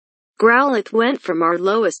Growlithe went from our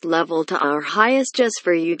lowest level to our highest just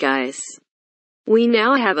for you guys. We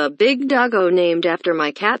now have a big doggo named after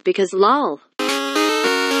my cat because lol.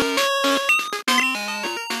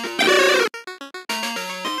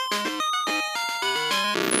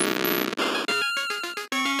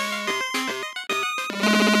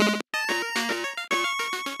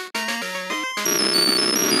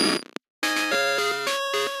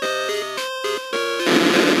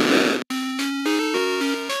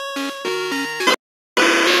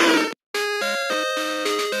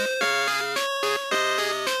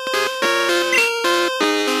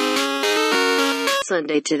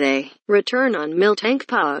 Sunday today. Return on Miltank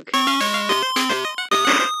Pog.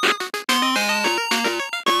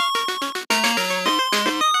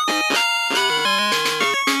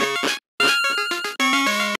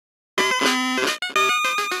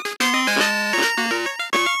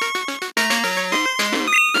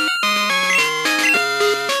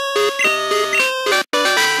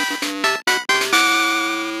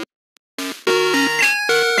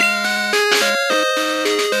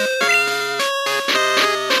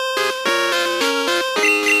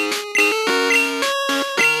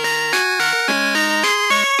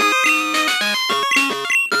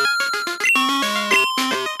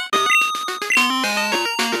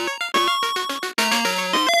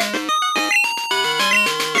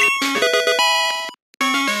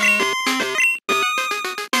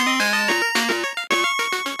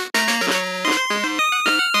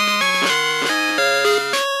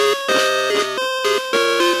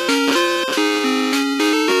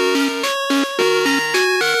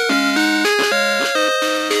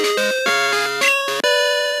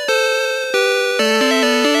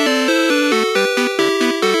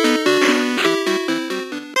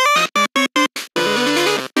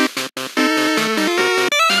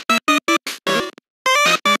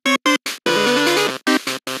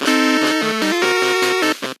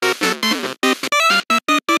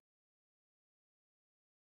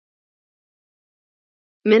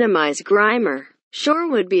 Minimize Grimer. Sure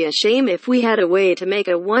would be a shame if we had a way to make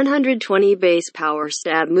a 120 base power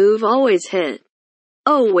stab move always hit.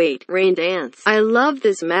 Oh wait, Rain Dance. I love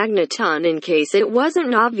this Magneton in case it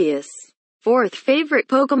wasn't obvious. Fourth favorite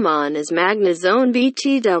Pokemon is Magnezone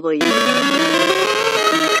BTW.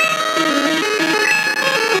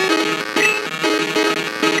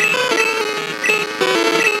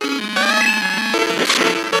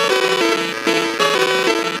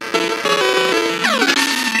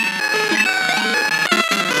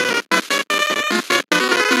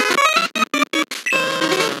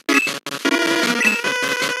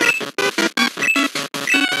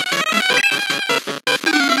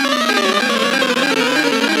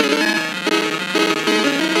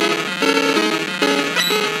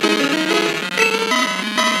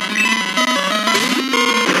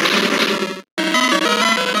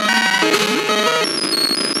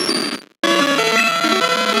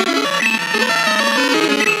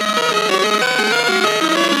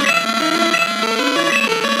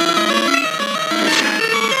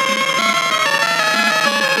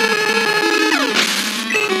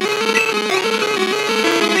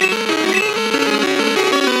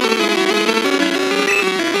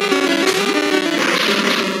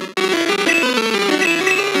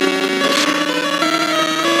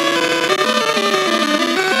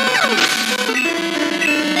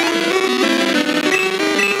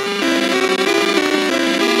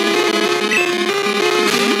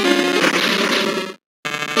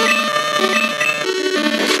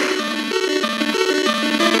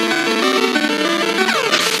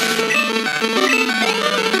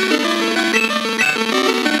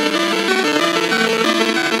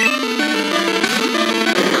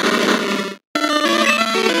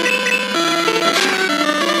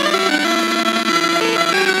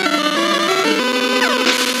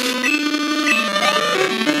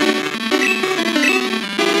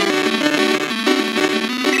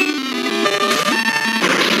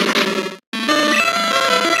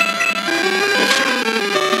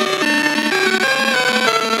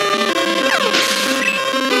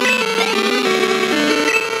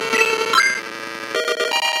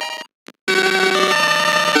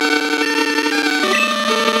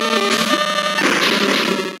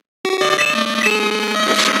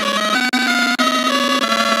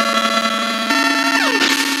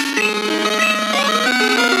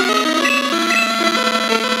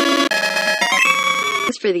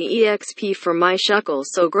 For the EXP for my shuckle,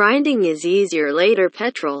 so grinding is easier later.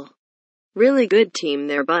 Petrol. Really good team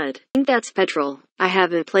there, bud. I think that's Petrol. I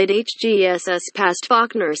haven't played HGSS past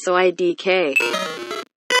Faulkner, so I DK.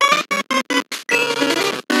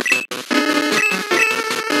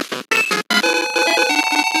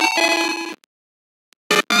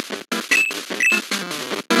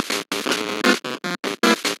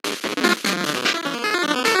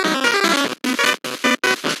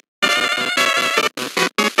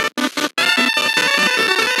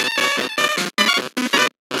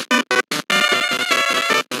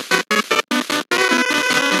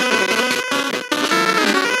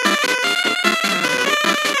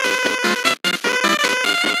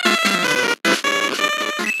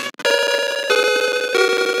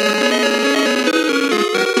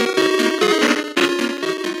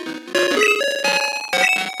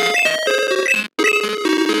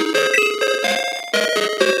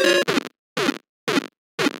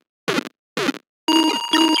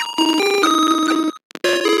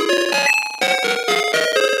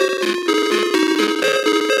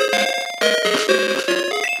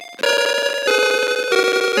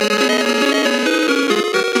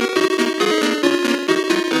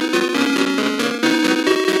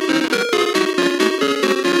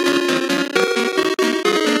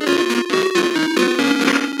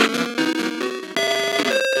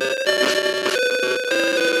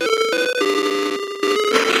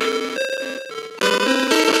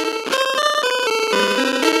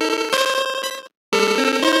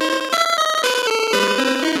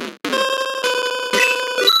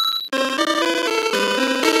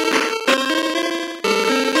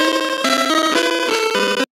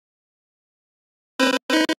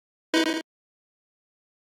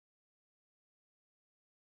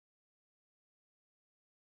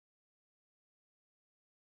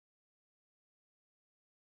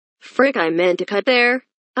 frick, I meant to cut there.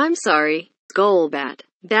 I'm sorry. Golbat.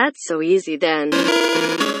 That's so easy then.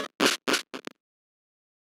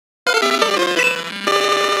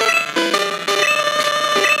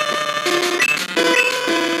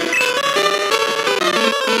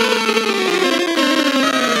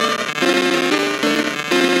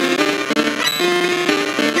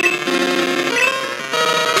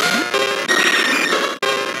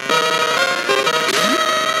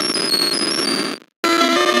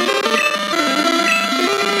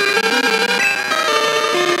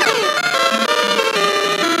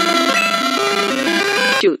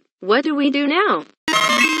 Shoot, what do we do now?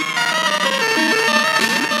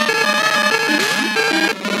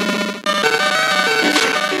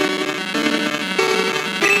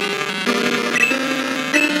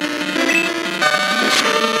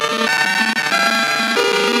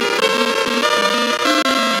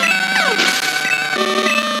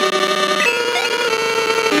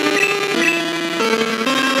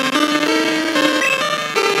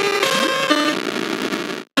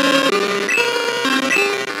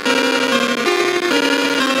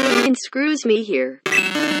 Screws me here.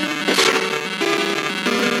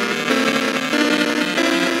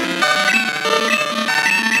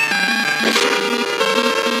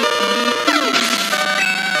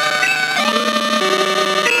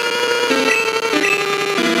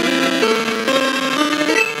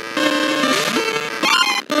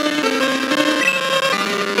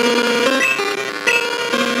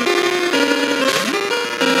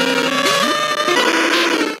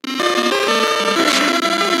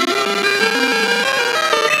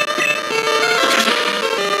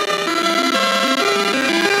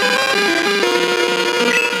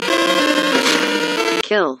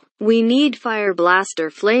 Kill. We need Fire Blaster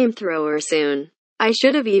Flamethrower soon. I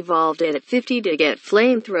should have evolved it at 50 to get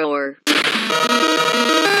Flamethrower.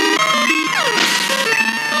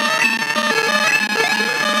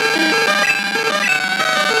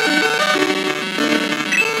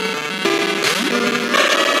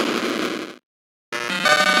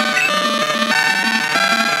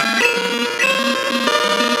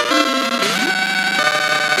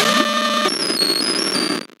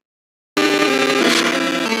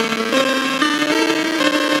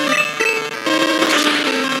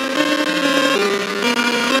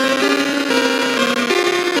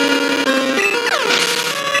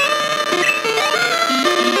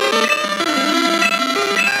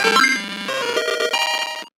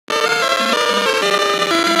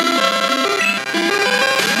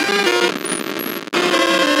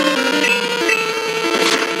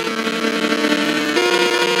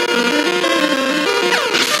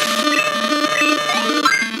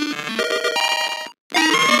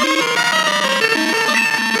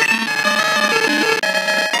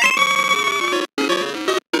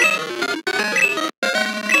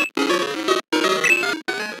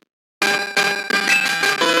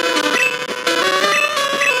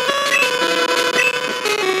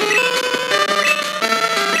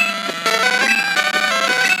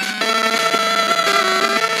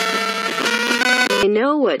 I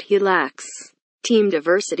know what he lacks. Team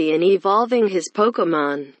diversity in evolving his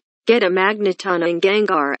Pokemon. Get a Magneton and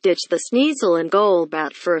Gengar, ditch the Sneasel and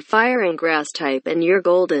Golbat for a Fire and Grass type and you're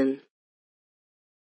golden.